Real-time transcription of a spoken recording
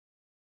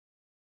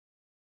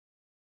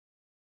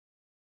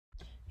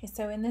Okay,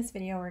 so in this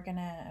video, we're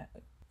gonna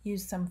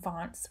use some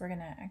fonts. We're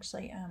gonna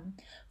actually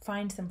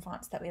find some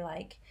fonts that we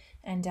like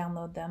and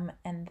download them,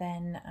 and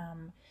then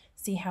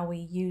see how we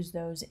use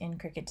those in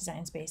Cricut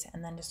Design Space,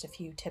 and then just a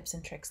few tips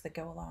and tricks that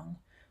go along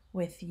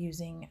with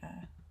using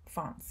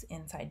fonts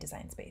inside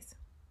Design Space.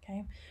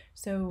 Okay,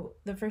 so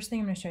the first thing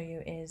I'm going to show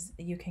you is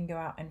you can go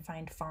out and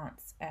find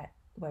fonts at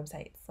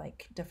websites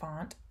like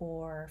DaFont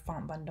or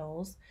Font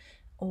Bundles,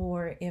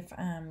 or if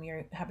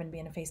you happen to be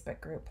in a Facebook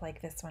group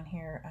like this one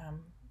here,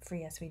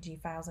 Free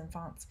SVG Files and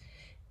Fonts,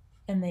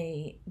 and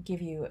they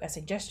give you a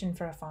suggestion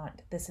for a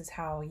font, this is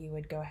how you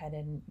would go ahead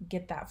and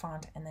get that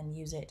font and then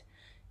use it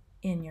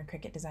in your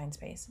Cricut Design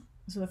Space.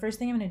 So the first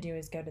thing I'm going to do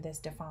is go to this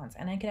DaFonts,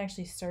 and I could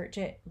actually search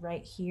it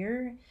right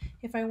here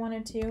if I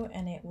wanted to,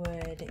 and it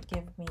would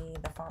give me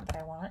the font that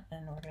I want.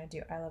 And we're going to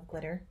do I Love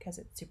Glitter because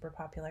it's super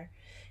popular.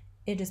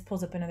 It just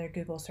pulls up another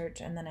Google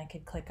search, and then I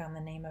could click on the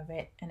name of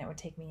it and it would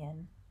take me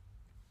in.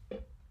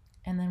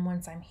 And then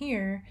once I'm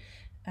here,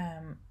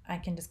 I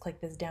can just click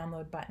this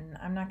download button.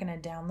 I'm not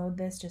going to download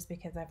this just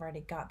because I've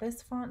already got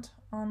this font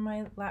on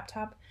my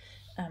laptop,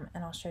 and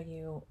I'll show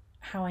you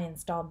how I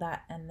installed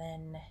that and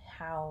then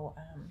how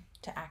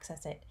to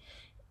access it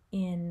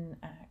in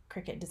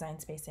Cricut Design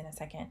Space in a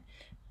second.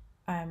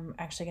 I'm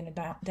actually going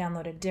to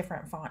download a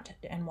different font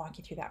and walk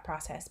you through that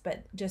process,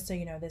 but just so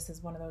you know, this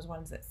is one of those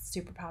ones that's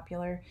super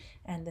popular,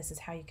 and this is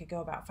how you could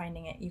go about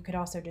finding it. You could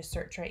also just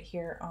search right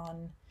here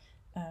on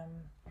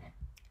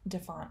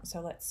DaFont.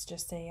 So let's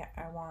just say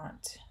I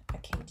want a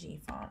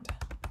KG font,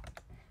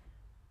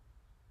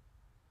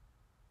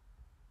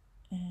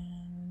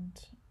 and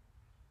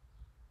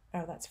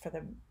oh, that's for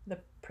the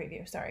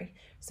preview, sorry.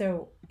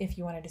 So if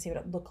you wanted to see what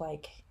it looked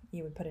like,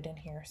 you would put it in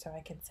here. So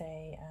I could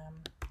say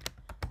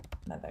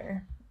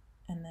another,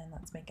 and then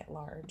let's make it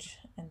large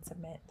and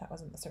submit. That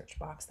wasn't the search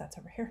box, that's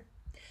over here.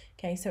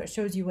 Okay, so it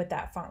shows you what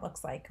that font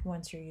looks like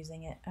once you're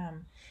using it.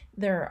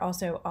 There are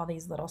also all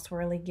these little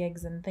swirly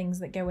gigs and things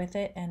that go with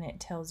it, and it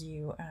tells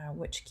you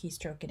which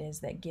keystroke it is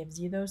that gives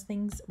you those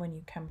things when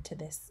you come to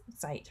this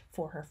site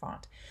for her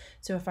font.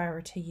 So if I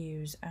were to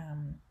use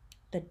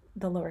the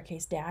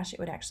lowercase dash, it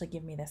would actually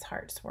give me this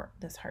heart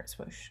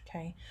swoosh,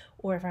 okay?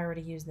 Or if I were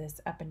to use this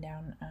up and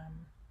down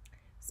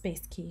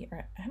space key,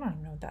 or I don't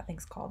even know what that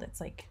thing's called, it's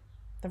like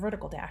the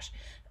vertical dash,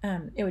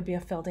 it would be a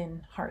filled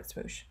in heart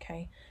swoosh,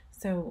 okay?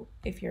 So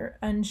if you're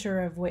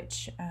unsure of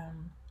which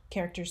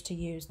characters to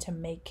use to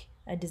make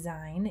a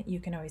design,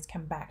 you can always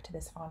come back to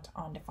this font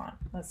on DaFont.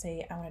 Let's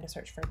say I wanted to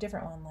search for a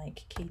different one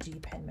like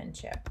KG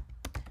Penmanship.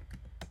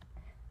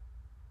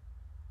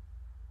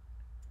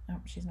 Oh,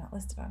 she's not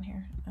listed on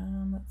here.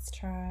 Let's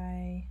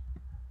try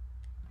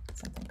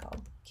something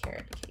called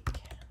Carrot Cake.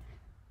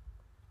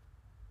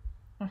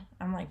 Oh,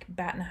 I'm like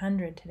batting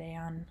 100 today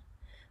on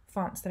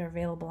fonts that are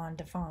available on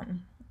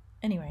DaFont.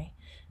 Anyway,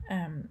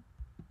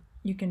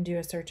 you can do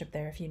a search up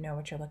there if you know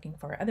what you're looking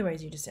for.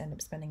 Otherwise, you just end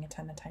up spending a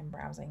ton of time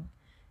browsing.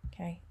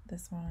 Okay,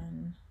 this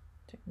one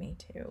took me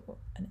to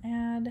an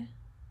ad.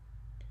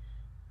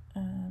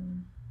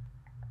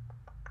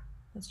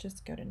 Let's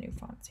just go to new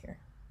fonts here.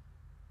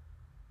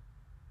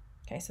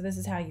 Okay, so this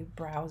is how you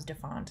browse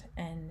DaFont,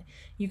 and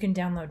you can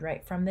download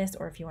right from this,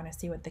 or if you want to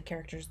see what the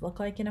characters look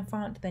like in a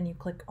font, then you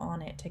click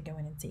on it to go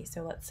in and see.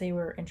 So let's say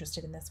we're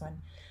interested in this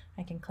one.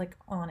 I can click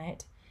on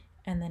it,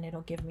 and then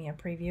it'll give me a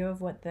preview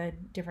of what the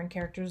different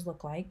characters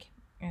look like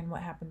and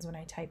what happens when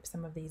I type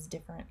some of these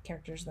different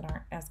characters that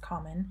aren't as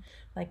common.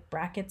 Like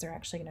brackets are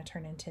actually going to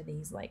turn into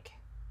these like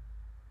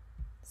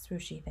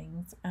swooshy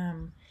things.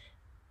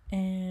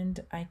 And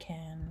I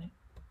can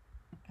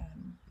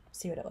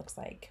see what it looks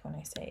like when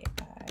I say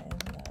I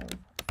love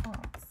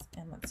fonts,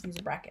 and let's use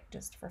a bracket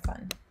just for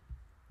fun.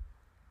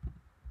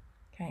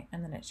 Okay,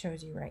 and then it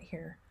shows you right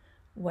here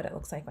what it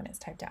looks like when it's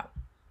typed out.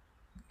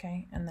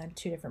 Okay, and then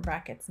two different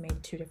brackets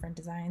made two different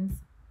designs.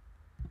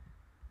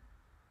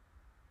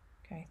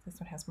 Okay, this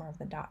one has more of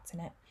the dots in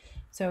it.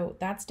 So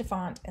that's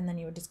DaFont, and then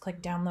you would just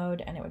click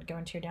download, and it would go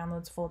into your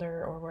downloads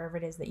folder or wherever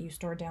it is that you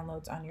store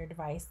downloads on your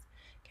device.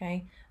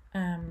 Okay,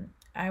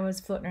 I was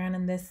floating around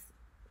in this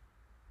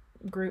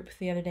group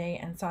the other day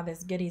and saw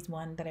this goodies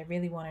one that I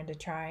really wanted to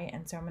try,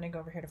 and so I'm going to go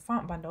over here to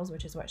Font Bundles,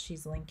 which is what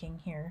she's linking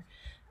here.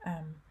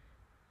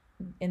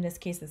 In this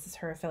case, this is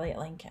her affiliate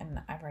link,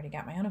 and I've already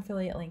got my own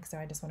affiliate link, so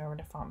I just went over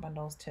to Font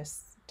Bundles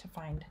to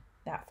find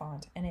that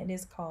font, and it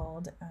is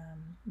called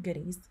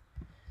Goodies.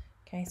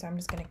 Okay, so I'm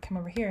just going to come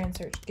over here and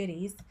search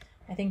Goodies.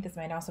 I think this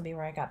might also be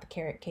where I got the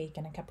Carrot Cake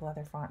and a couple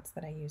other fonts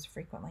that I use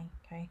frequently.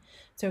 Okay,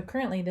 so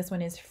currently this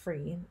one is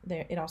free.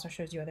 It also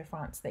shows you other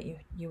fonts that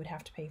you would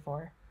have to pay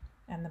for,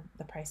 and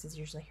the price is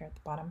usually here at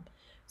the bottom.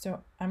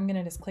 So I'm going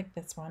to just click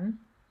this one,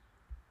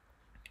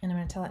 and I'm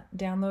going to tell it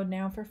download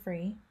now for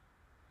free.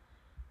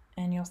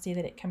 And you'll see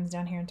that it comes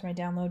down here into my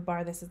download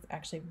bar. This is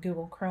actually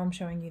Google Chrome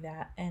showing you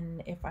that.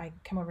 And if I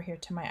come over here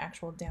to my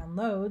actual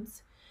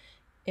downloads,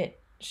 it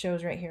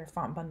shows right here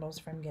Font Bundles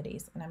from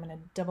Goodies. And I'm going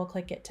to double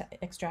click it to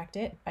extract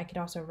it. I could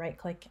also right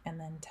click and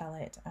then tell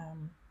it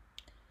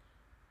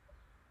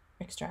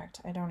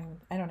extract. I don't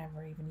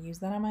ever even use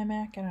that on my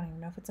Mac. I don't even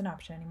know if it's an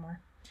option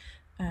anymore.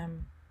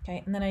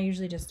 Okay, and then I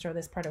usually just throw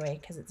this part away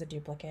because it's a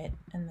duplicate.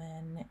 And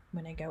then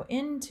when I go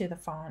into the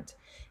font,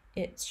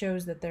 it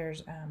shows that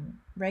there's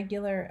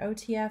regular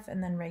OTF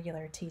and then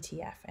regular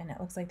TTF. And it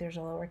looks like there's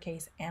a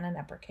lowercase and an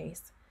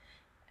uppercase.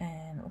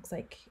 And it looks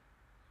like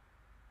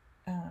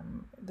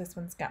this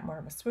one's got more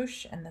of a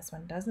swoosh and this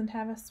one doesn't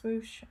have a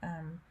swoosh.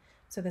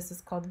 So this is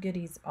called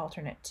Goodies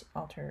Alternate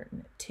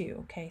 2.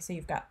 Okay, so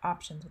you've got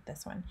options with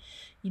this one.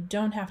 You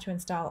don't have to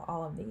install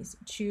all of these.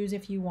 Choose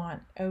if you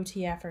want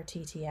OTF or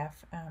TTF.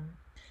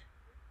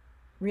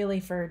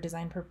 Really, for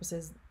design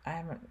purposes, I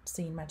haven't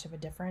seen much of a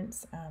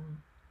difference.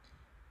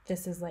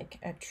 This is like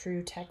a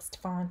true text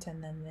font,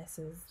 and then this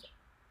is,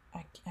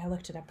 I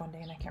looked it up one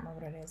day and I can't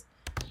remember what it is.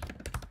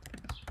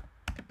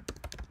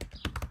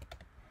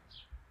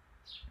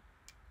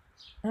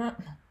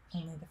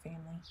 Only the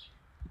family.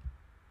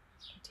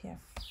 OTF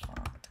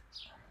font.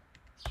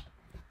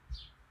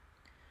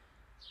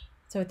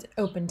 So it's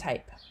open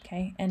type,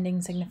 okay?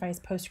 Ending signifies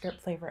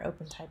PostScript flavor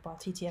open type, while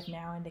TTF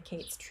now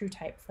indicates true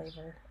type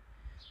flavor.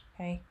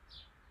 Okay,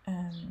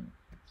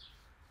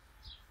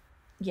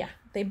 yeah,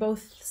 they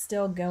both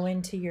still go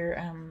into your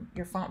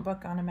font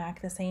book on a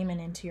Mac the same,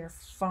 and into your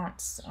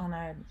fonts on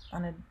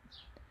a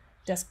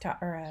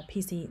desktop or a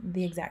PC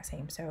the exact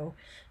same. So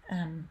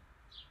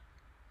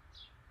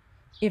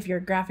if you're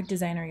a graphic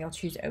designer, you'll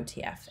choose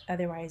OTF.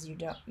 Otherwise,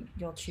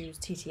 you'll choose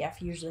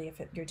TTF. Usually, if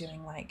you're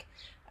doing like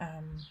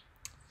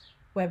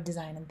web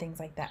design and things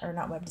like that, or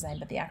not web design,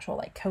 but the actual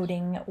like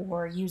coding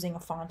or using a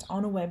font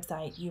on a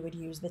website, you would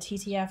use the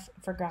TTF.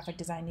 For graphic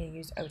design, you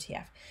use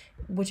OTF.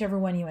 Whichever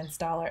one you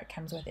install or it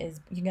comes with is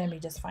you're going to be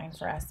just fine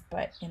for us,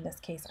 but in this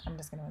case, I'm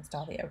just going to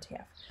install the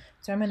OTF.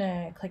 So I'm going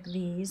to click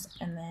these,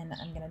 and then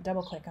I'm going to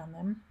double click on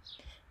them,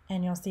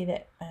 and you'll see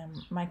that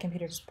my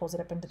computer just pulls it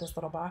up into this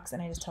little box,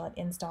 and I just tell it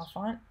install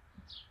font,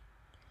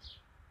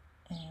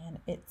 and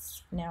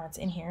now it's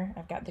in here.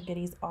 I've got the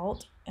Goodies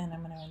Alt, and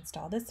I'm going to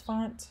install this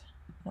font.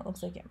 It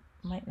looks like it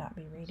might not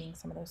be reading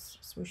some of those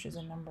swooshes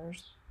and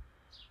numbers.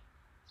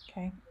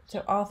 Okay,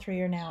 so all three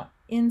are now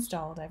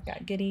installed. I've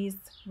got Goodies,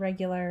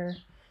 regular,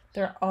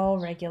 they're all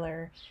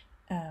regular.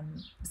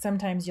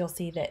 Sometimes you'll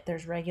see that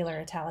there's regular,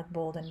 italic,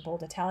 bold, and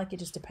bold italic. It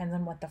just depends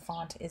on what the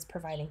font is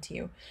providing to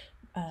you.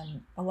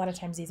 A lot of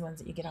times these ones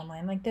that you get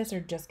online like this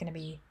are just going to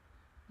be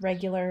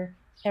regular.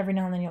 Every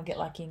now and then you'll get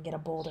lucky and get a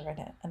bold or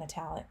an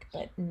italic,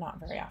 but not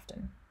very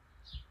often.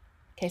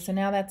 Okay, so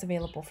now that's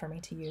available for me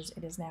to use.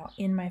 It is now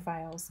in my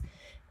files,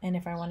 and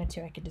if I wanted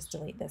to, I could just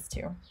delete this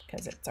too,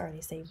 because it's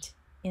already saved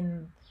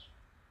in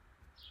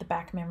the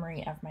back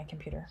memory of my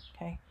computer.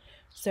 Okay,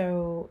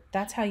 so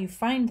that's how you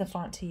find the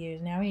font to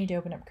use. Now we need to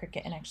open up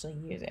Cricut and actually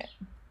use it.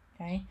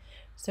 Okay,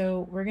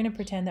 so we're going to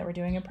pretend that we're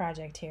doing a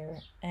project here,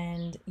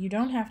 and you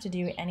don't have to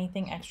do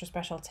anything extra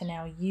special to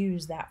now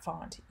use that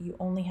font. You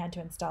only had to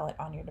install it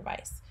on your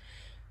device.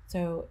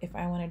 So if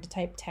I wanted to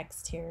type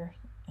text here,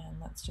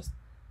 and let's just,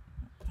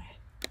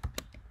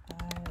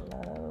 I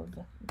love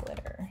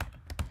glitter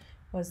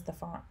was the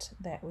font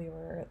that we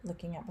were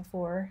looking at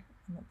before.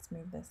 And let's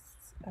move this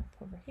up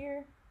over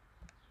here.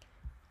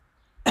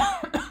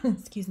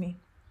 Excuse me.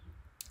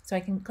 So I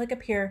can click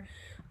up here.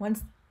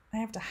 Once I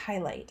have to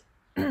highlight,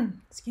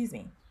 excuse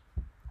me,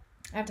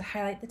 I have to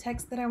highlight the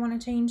text that I want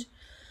to change.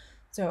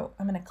 So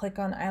I'm going to click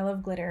on I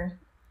love glitter,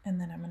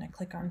 and then I'm going to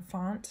click on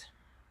font.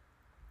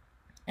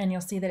 And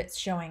you'll see that it's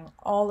showing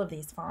all of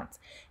these fonts.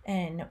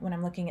 And when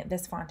I'm looking at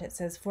this font, it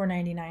says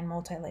 $4.99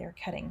 multi-layer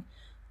cutting.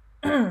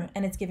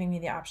 And it's giving me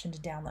the option to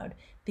download.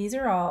 These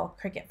are all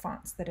Cricut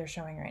fonts that are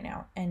showing right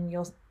now. And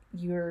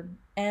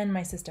and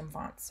my system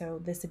fonts.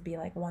 So this would be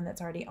like one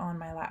that's already on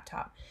my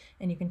laptop.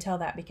 And you can tell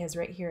that because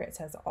right here it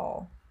says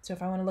all. So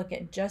if I want to look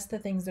at just the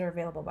things that are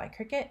available by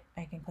Cricut,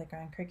 I can click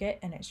on Cricut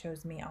and it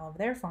shows me all of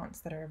their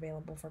fonts that are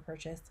available for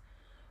purchase.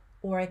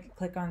 Or I can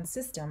click on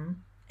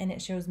System and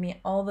it shows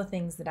me all the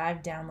things that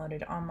I've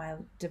downloaded on my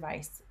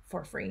device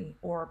for free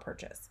or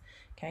purchase.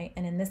 Okay,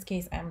 and in this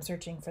case, I'm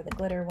searching for the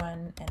glitter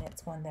one, and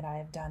it's one that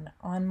I've done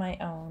on my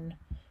own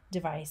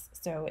device.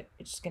 So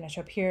it's just going to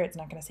show up here. It's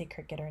not going to say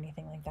Cricut or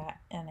anything like that.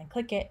 And I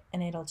click it,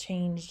 and it'll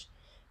change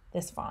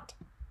this font.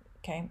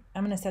 Okay,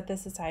 I'm going to set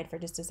this aside for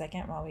just a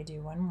second while we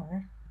do one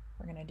more.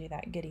 We're going to do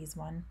that Goodies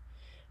one.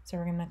 So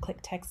we're going to click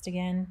text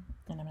again,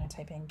 and I'm going to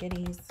type in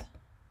Goodies.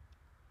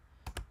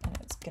 And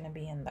it's going to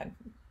be in the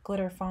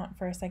glitter font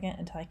for a second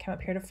until I come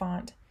up here to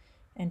font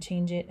and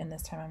change it. And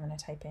this time I'm going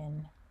to type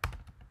in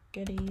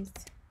Goodies.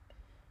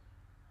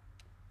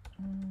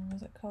 What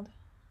was it called?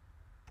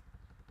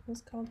 It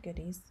was called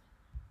Goodies.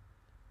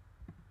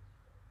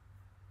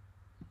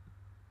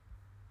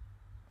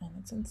 And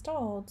it's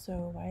installed,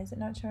 so why is it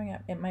not showing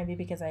up? It might be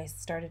because I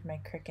started my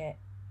Cricut,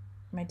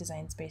 my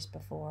Design Space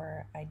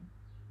before I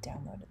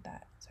downloaded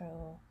that.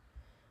 So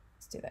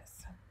let's do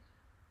this.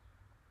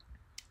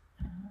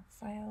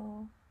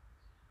 File.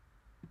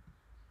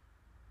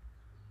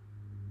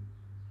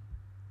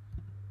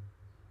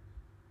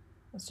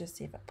 Let's just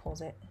see if it pulls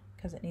it,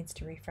 because it needs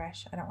to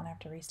refresh. I don't want to have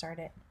to restart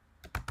it,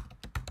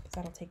 because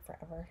that'll take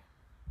forever.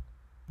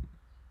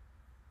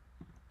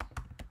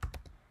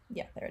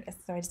 Yeah, there it is.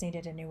 So I just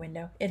needed a new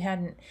window. It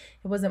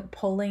wasn't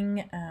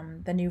pulling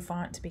the new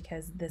font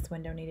because this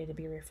window needed to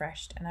be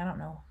refreshed. And I don't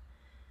know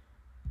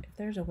if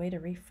there's a way to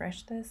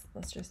refresh this.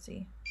 Let's just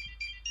see.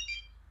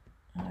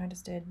 I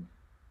just did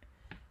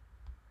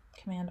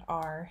Command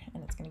R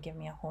and it's going to give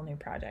me a whole new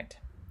project.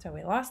 So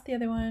we lost the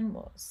other one.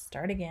 We'll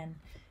start again.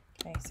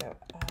 Okay, so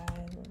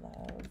I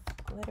love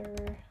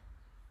glitter.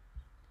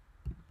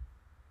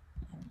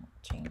 And we'll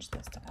change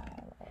this to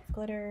I love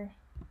glitter.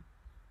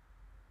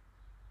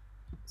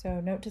 So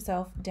note to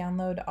self,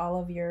 download all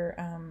of your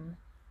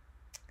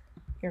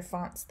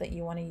fonts that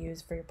you want to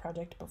use for your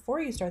project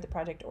before you start the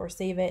project, or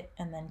save it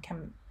and then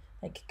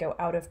go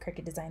out of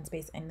Cricut Design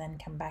Space and then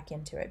come back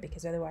into it,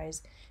 because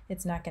otherwise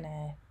it's not going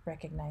to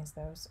recognize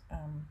those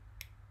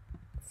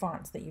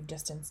fonts that you've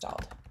just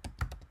installed.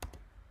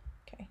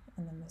 Okay,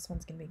 and then this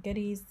one's going to be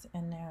goodies,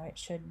 and now it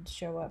should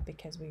show up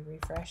because we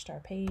refreshed our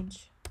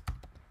page.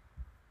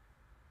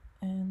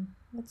 And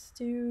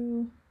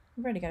we've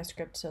already got a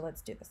script, so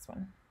let's do this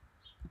one.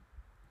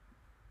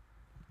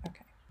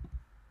 Okay.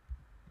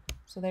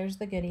 So there's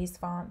the goodies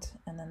font,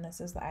 and then this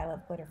is the I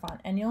love glitter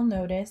font. And you'll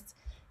notice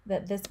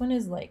that this one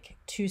is like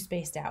too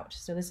spaced out.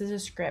 So this is a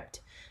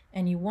script,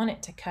 and you want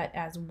it to cut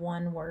as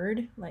one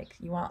word. Like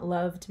you want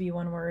love to be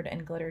one word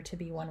and glitter to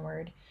be one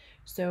word.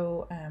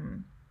 So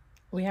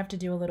we have to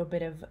do a little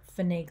bit of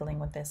finagling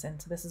with this.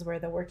 And so this is where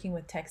the working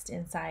with text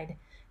inside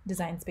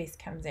Design Space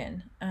comes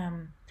in.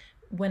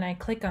 When I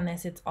click on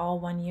this, it's all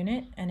one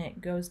unit and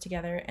it goes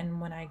together. And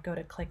when I go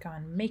to click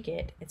on make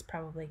it, it's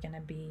probably going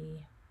to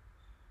be,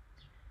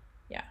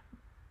 yeah,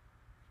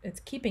 it's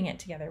keeping it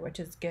together, which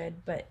is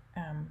good, but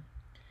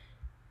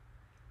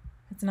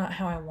it's not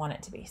how I want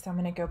it to be. So I'm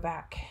going to go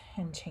back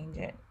and change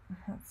it.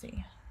 Let's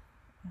see,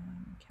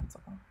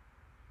 cancel.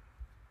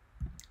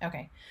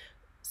 Okay,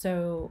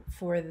 so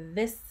for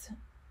this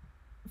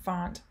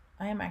font,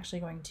 I am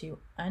actually going to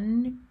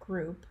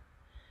ungroup,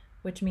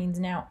 which means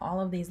now all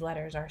of these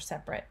letters are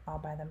separate all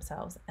by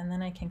themselves. And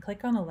then I can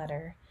click on a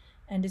letter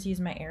and just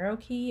use my arrow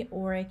key,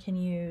 or I can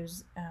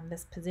use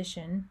this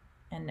position,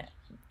 and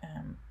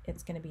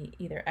it's going to be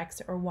either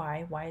X or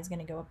Y. Y is going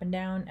to go up and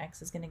down,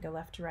 X is going to go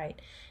left to right,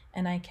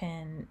 and I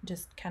can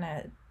just kind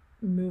of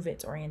move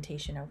its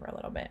orientation over a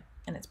little bit.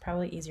 And it's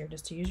probably easier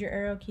just to use your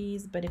arrow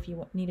keys, but if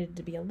you needed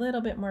to be a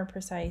little bit more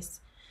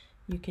precise,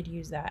 you could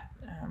use that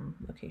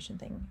location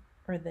thing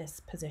or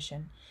this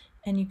position.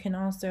 And you can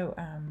also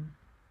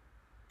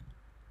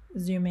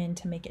zoom in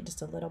to make it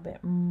just a little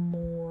bit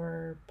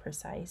more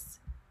precise.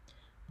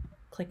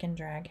 Click and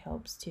drag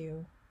helps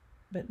too,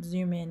 but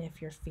zoom in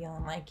if you're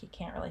feeling like you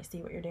can't really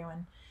see what you're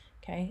doing.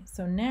 Okay,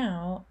 so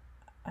now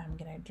I'm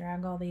going to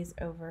drag all these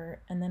over,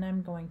 and then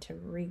I'm going to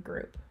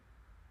regroup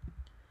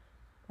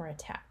or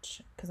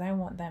attach, because I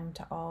want them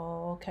to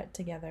all cut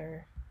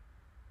together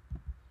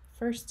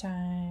first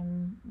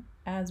time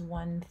as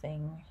one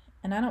thing.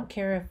 And I don't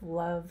care if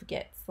love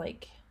gets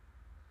like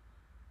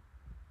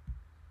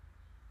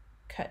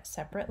cut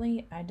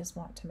separately. I just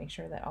want to make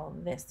sure that all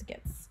of this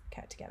gets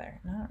cut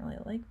together. And I don't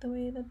really like the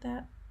way that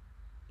that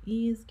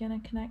E is gonna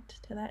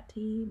connect to that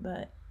T,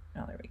 but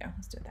oh, there we go.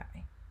 Let's do it that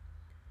way.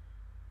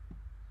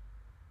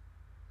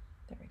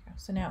 There we go.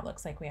 So now it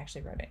looks like we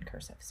actually wrote it in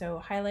cursive. So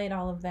highlight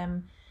all of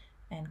them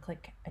and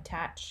click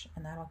attach,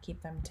 and that'll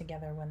keep them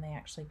together when they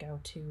actually go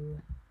to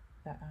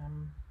the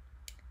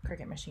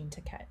Cricut machine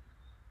to cut.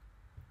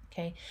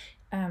 Okay,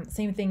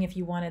 same thing if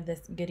you wanted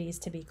this goodies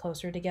to be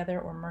closer together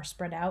or more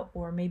spread out,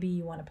 or maybe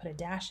you want to put a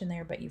dash in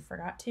there but you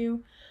forgot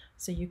to.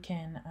 So you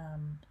can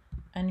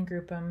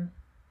ungroup them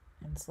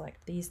and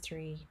select these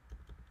three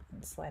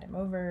and slide them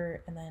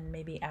over, and then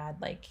maybe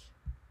add like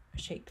a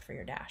shape for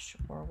your dash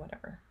or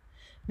whatever.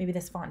 Maybe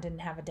this font didn't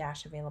have a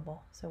dash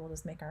available, so we'll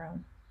just make our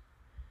own,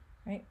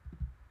 right?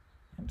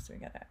 Oops, we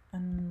gotta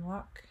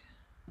unlock,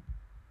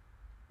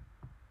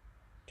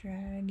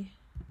 drag,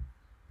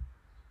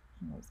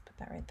 and we'll just put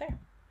that right there.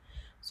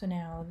 So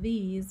now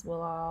these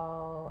will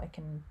all, I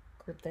can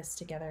group this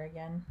together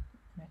again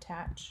and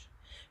attach.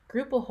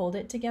 Group will hold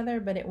it together,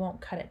 but it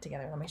won't cut it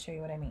together. Let me show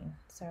you what I mean.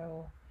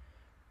 So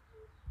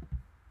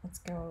let's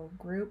go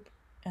group,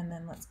 and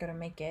then let's go to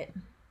make it.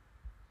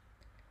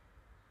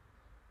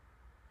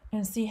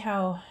 And see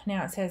how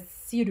now it says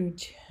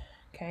Siruj,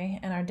 okay?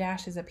 And our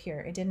dash is up here.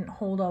 It didn't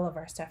hold all of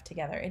our stuff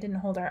together. It didn't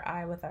hold our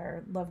I with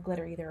our love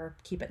glitter either, or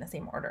keep it in the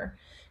same order.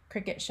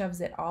 Cricut shoves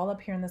it all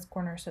up here in this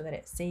corner so that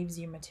it saves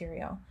you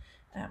material,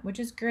 which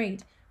is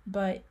great.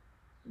 But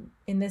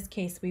in this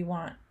case, we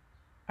want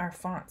our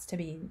fonts to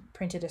be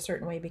printed a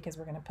certain way because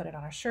we're going to put it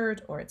on a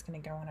shirt, or it's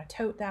going to go on a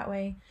tote that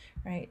way,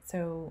 right?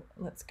 So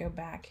let's go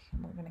back.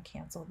 We're going to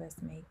cancel this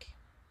make,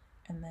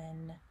 and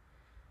then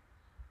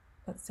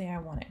let's say I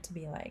want it to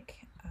be like,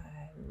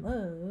 I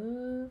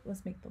love,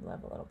 let's make the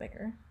love a little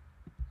bigger.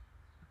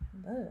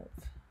 I love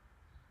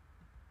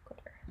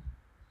glitter.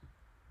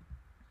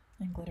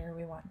 And glitter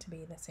we want to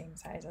be the same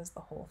size as the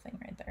whole thing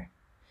right there.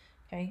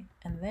 Okay,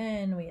 and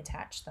then we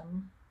attach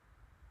them.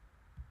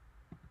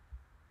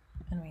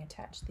 And we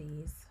attach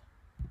these.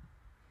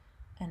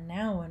 And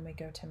now when we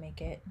go to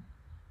make it,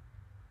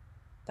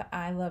 the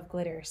I love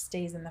glitter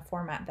stays in the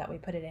format that we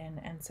put it in,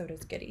 and so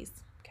does goodies.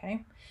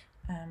 Okay,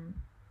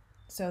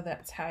 so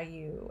that's how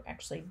you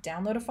actually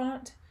download a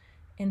font,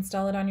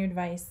 install it on your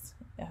device,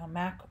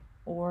 Mac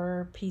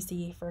or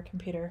PC for a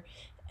computer,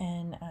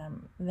 and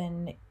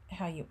then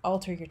how you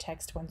alter your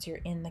text once you're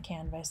in the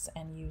canvas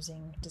and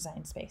using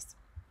Design Space.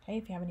 Okay,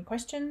 if you have any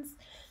questions,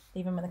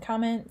 leave them in the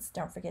comments.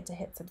 Don't forget to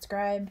hit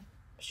subscribe,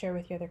 share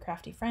with your other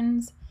crafty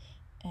friends,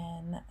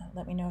 and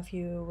let me know if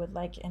you would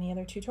like any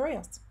other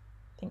tutorials.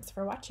 Thanks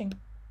for watching.